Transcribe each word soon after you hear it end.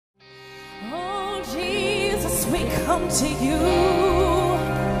come to you.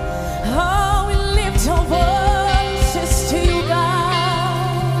 Oh, we lift our voices to you, God.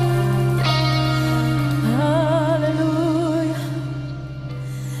 Hallelujah.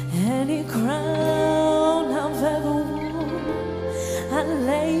 Any crown I've ever worn, I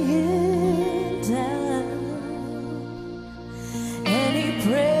lay it down. Any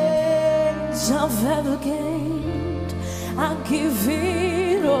praise I've ever gained, I give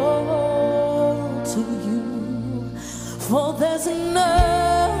it all to you. For there's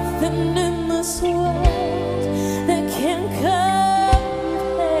nothing in this world that can compare.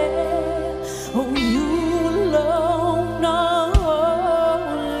 Oh, you alone are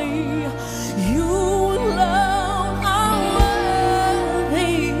holy. You alone are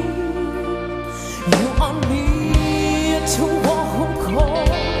worthy. You are near to all who call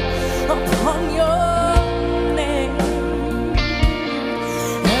upon your name.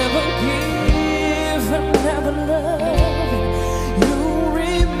 Never give and never love, you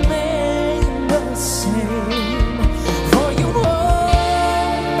remain the same. For you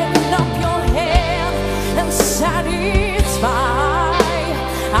open up your hand and satisfy.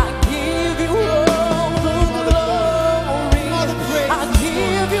 I give you all the glory. I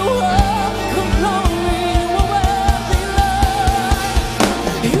give you all the glory. You are worthy, Lord.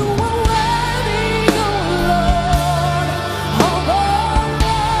 You are worthy, oh Lord, of all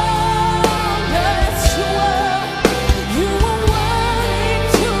love. Yes, you are. You are worthy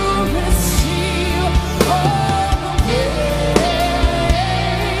to receive all the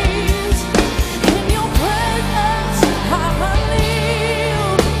praise. In your presence I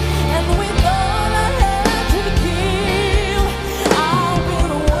live, and with all I have to give, I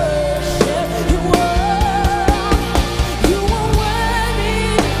will worship you. You are worthy,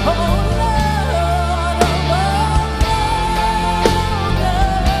 oh Lord, of all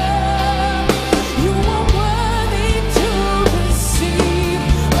love. You are worthy to receive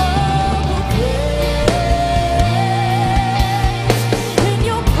all the praise. In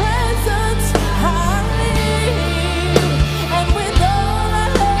your presence I live, and with all I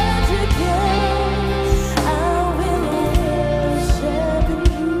have to give, I will worship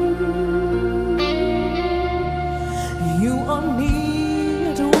you. You are near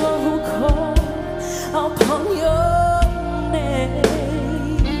to all who call upon your name.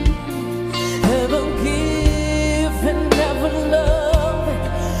 Ever give and never love,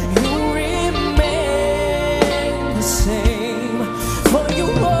 you remain the same. For you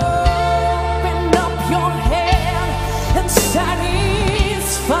open up your hand and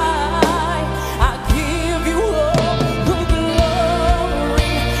satisfy. I give you all the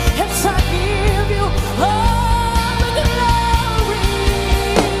glory. Yes, I give you all the glory.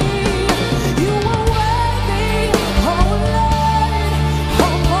 You are worthy, oh Lord,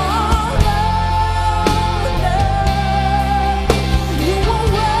 of all love. You are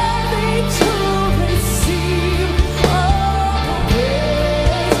worthy to receive all the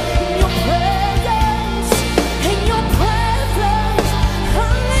praise. In your presence I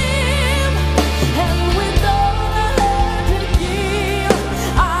live, and with all I have to give,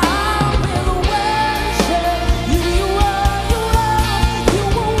 I will worship you. You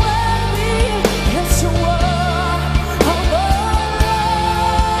are worthy, yes you are, of all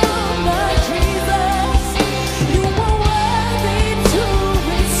love, my Jesus. You are worthy to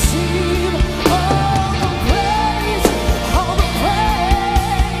receive all the praise, all the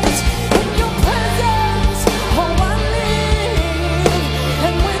praise. In your presence, oh I live,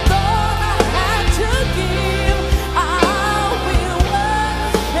 and with all I have to give, I will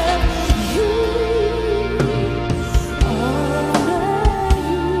worship you. Honor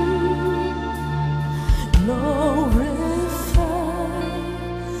you, glorify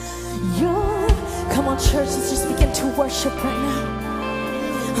your. Come on, church, let's just begin to worship right now.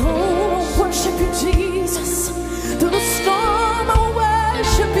 Oh, I worship you, Jesus. Through the storm, I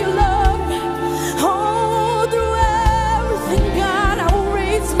worship you, Lord. Oh, through everything, God, I will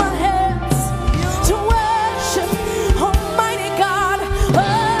raise my hands to worship Almighty God. Oh,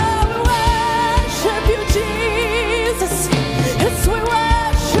 we worship you, Jesus. Yes, we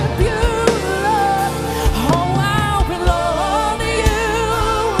worship you, Lord. Oh, I belong to you.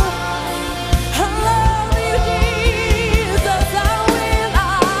 I love you, Jesus. I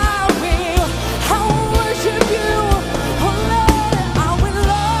will worship you. Oh Lord, I will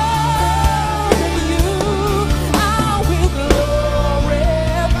love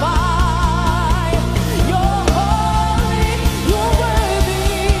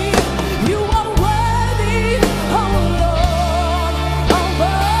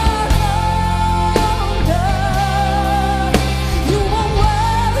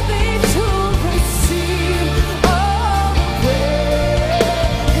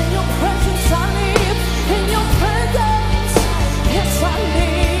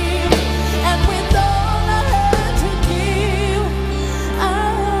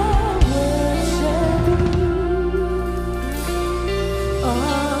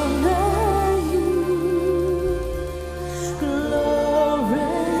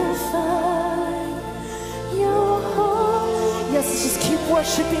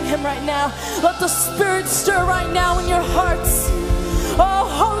worshiping Him right now. Let the Spirit stir right now in your hearts. Oh,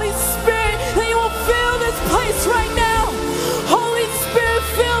 Holy Spirit, that you will fill this place right now. Holy Spirit,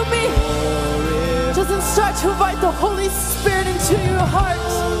 fill me. Just start to invite the Holy Spirit into your heart.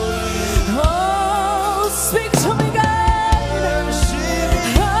 Oh, speak to me, God.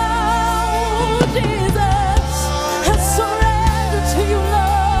 Oh, Jesus, I surrender to you,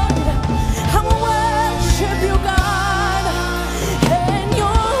 Lord. I will worship you, God. In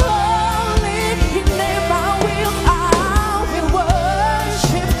your holy name, I will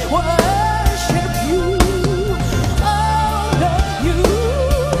worship you. Honor you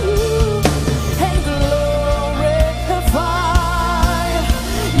and glorify.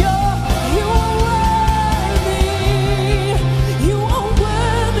 You are worthy. You are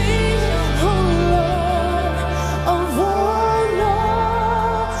worthy, oh Lord, of all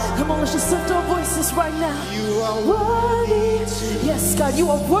love. Come on, let's just lift our voices right now. You are Worthy. Yes, God, you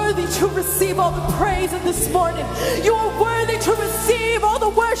are worthy to receive all the praise in this morning. You are worthy to receive all the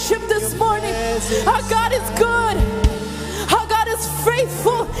worship this morning. Our God is good. Our God is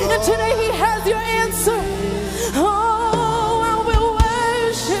faithful. And today He has your answer. Oh, I will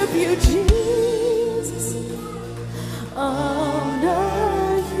worship you, Jesus.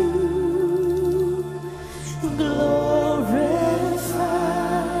 Honor you. Glorify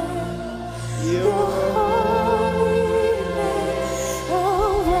your holy name.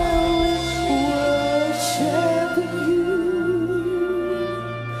 Oh, I will worship you.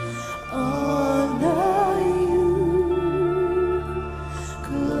 Honor you.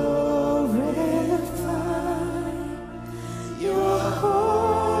 Glorify your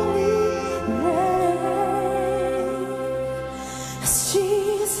holy name. Yes,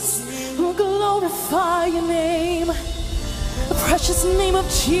 Jesus, we'll glorify your name. The precious name of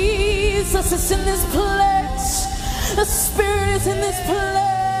Jesus is in this place. The Spirit is in this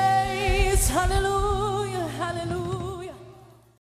place. Hallelujah.